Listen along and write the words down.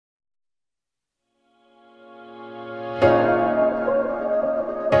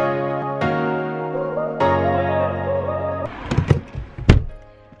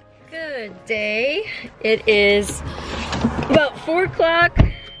day. It is about 4 o'clock.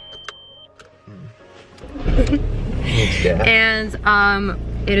 And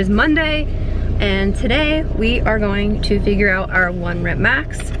it is Monday, and today we are going to figure out our 1 rep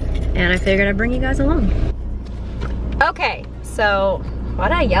max, and I figured I'd bring you guys along. Okay, so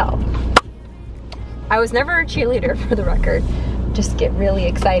why'd I yell? I was never a cheerleader, for the record. Just get really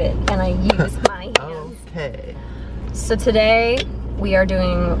excited and I use my hands. Okay. So today we are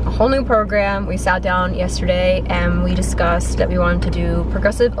doing a whole new program. We sat down yesterday and we discussed that we wanted to do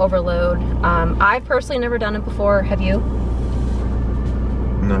progressive overload. I've personally never done it before. Have you?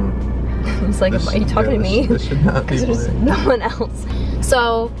 No. It's like, are you talking to me? This should not be there's no one else.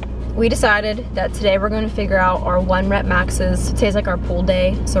 So we decided that today we're going to figure out our 1 rep maxes. Today's like our pull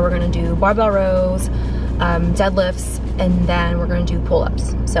day. So we're going to do barbell rows, deadlifts, and then we're going to do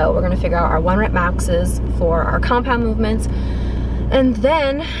pull-ups. So we're going to figure out our 1 rep maxes for our compound movements. And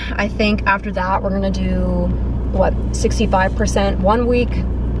then I think after that we're going to do, what, 65% 1 week,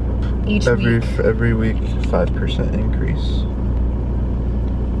 each week? Every week, 5% increase.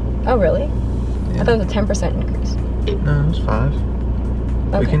 Oh, really? Yeah. I thought it was a 10% increase. No, it was 5.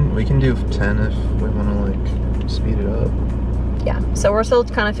 Okay. We can do 10 if we want to like speed it up. Yeah, so we're still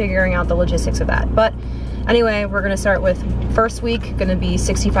kind of figuring out the logistics of that. But anyway, we're gonna start with first week, gonna be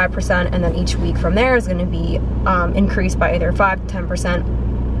 65%, and then each week from there is gonna be increased by either 5 to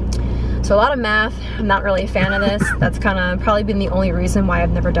 10%. So a lot of math. I'm not really a fan of this. That's kind of probably been the only reason why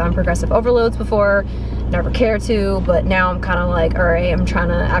I've never done progressive overloads before. Never cared to, but now I'm kind of like, all right, I'm trying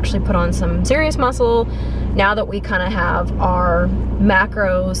to actually put on some serious muscle now that we kind of have our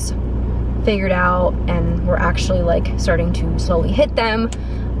macros figured out and we're actually like starting to slowly hit them.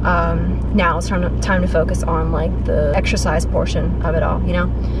 Now it's time to focus on like the exercise portion of it all, you know?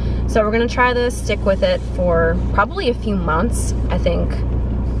 So we're gonna try this, stick with it for probably a few months. I think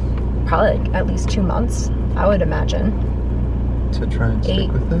probably like at least 2 months, I would imagine. To try and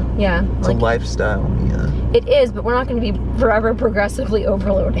stick with it? Yeah. It's like, a lifestyle, Mia. It is, but we're not gonna be forever progressively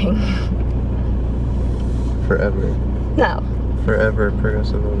overloading. Forever. No. Forever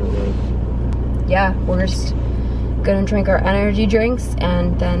progressive overload. Yeah, we're just gonna drink our energy drinks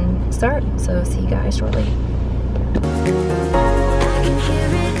and then start. So see you guys shortly.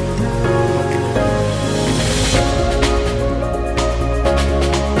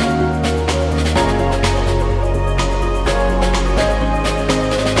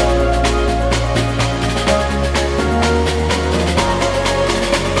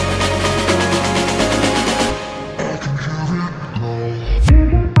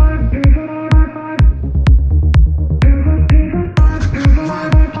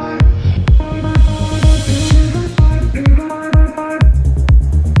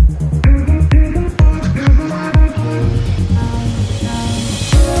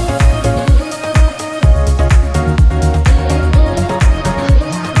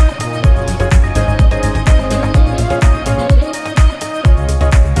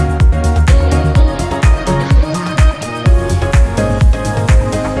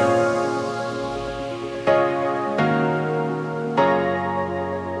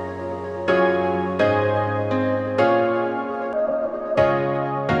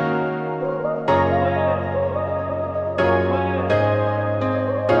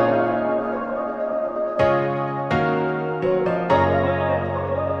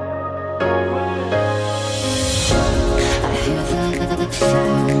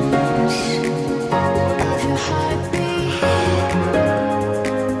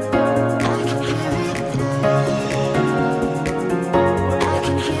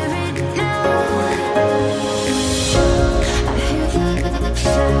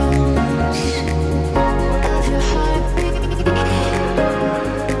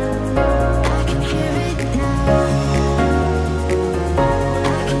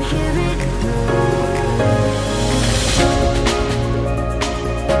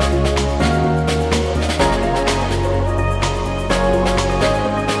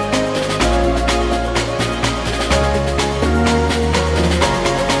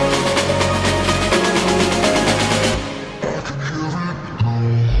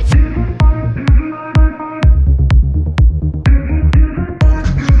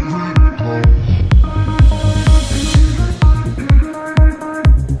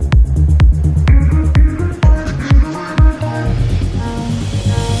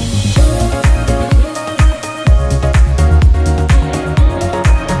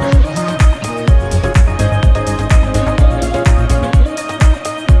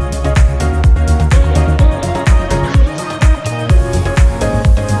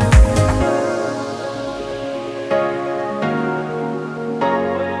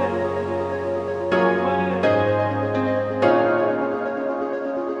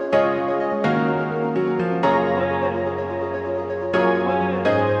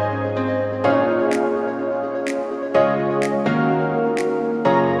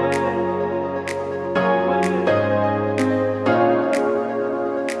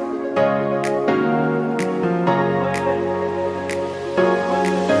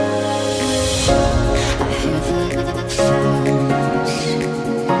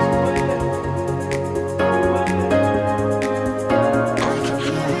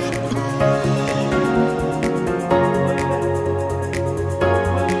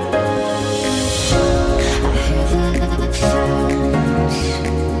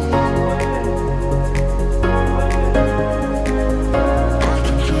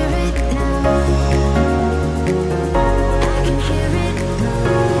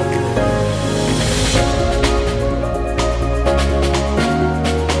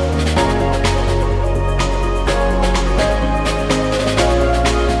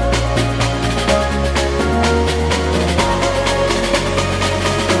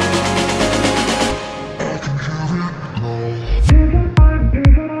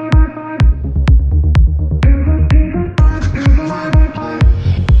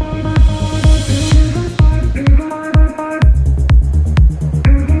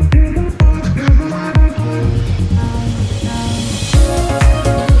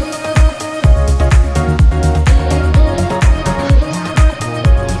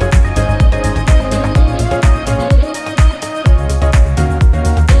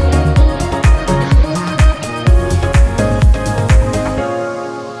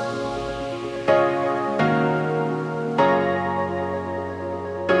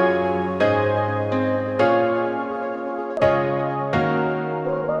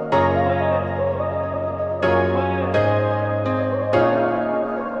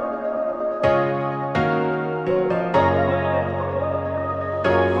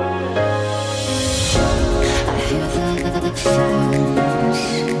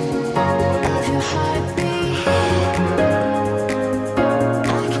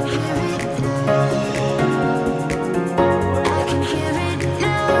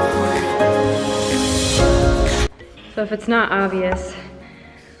 So if it's not obvious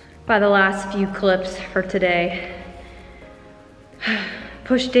by the last few clips for today,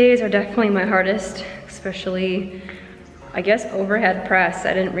 push days are definitely my hardest, especially, I guess, overhead press.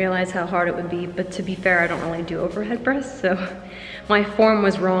 I didn't realize how hard it would be, but to be fair, I don't really do overhead press, so my form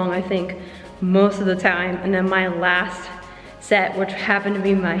was wrong, I think, most of the time. And then my last set, which happened to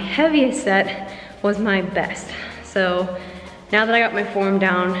be my heaviest set, was my best. So now that I got my form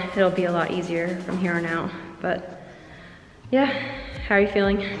down, it'll be a lot easier from here on out. But yeah, how are you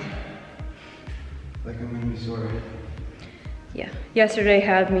feeling? Like I'm gonna be sore. Yeah, yesterday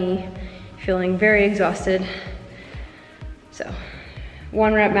had me feeling very exhausted. So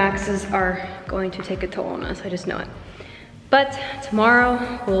 1 rep maxes are going to take a toll on us, I just know it. But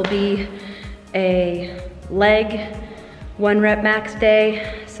tomorrow will be a leg 1 rep max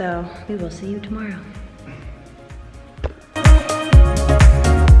day, so we will see you tomorrow.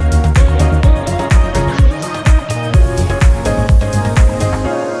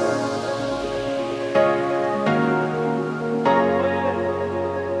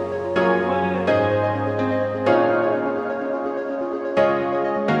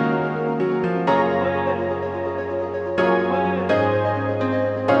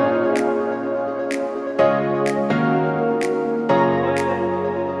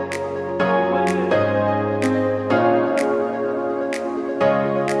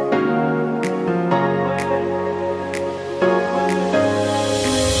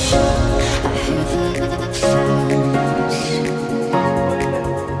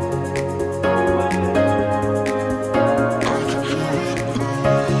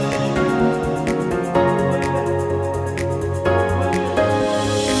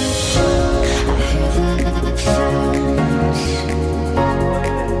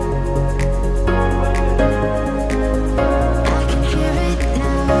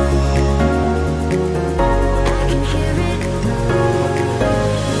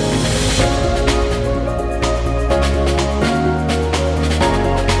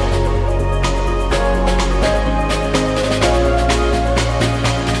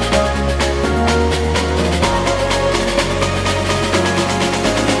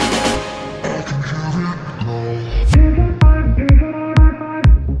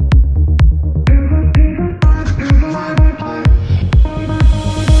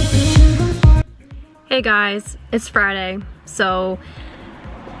 Hey guys, it's Friday, so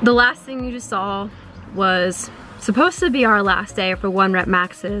the last thing you just saw was supposed to be our last day for 1 rep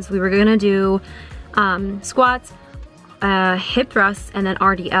maxes. We were gonna do squats, hip thrusts, and then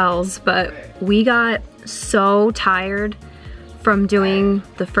RDLs, but we got so tired from doing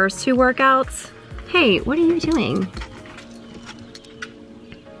the first 2 workouts. Hey, what are you doing?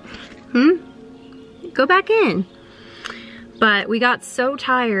 Go back in. But we got so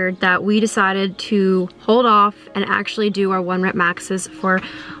tired that we decided to hold off and actually do our 1 rep maxes for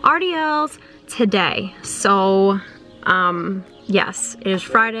RDLs today. So, yes, it is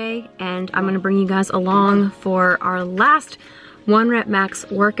Friday and I'm gonna bring you guys along for our last 1 rep max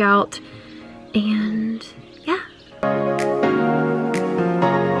workout, and yeah.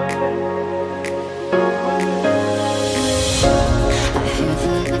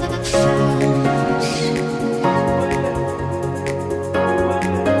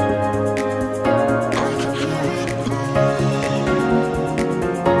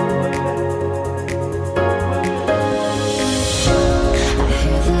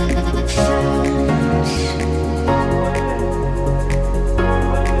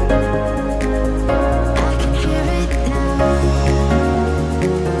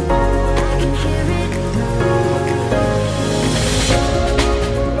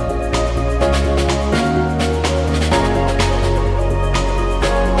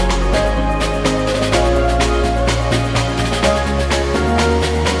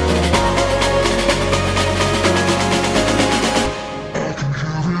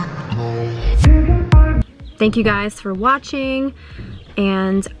 Thank you guys for watching,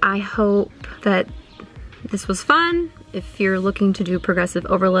 and I hope that this was fun. If you're looking to do progressive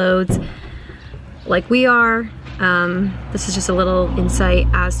overloads like we are, this is just a little insight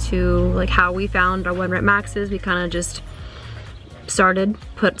as to like how we found our 1 rep maxes. We kind of just started,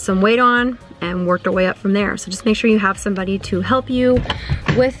 put some weight on, and worked our way up from there. So just make sure you have somebody to help you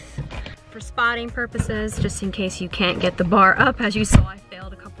for spotting purposes, just in case you can't get the bar up. As you saw, I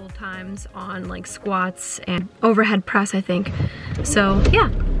failed a couple of times on like squats and overhead press, I think. So yeah,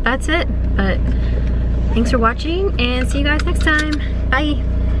 that's it. But thanks for watching and see you guys next time. Bye.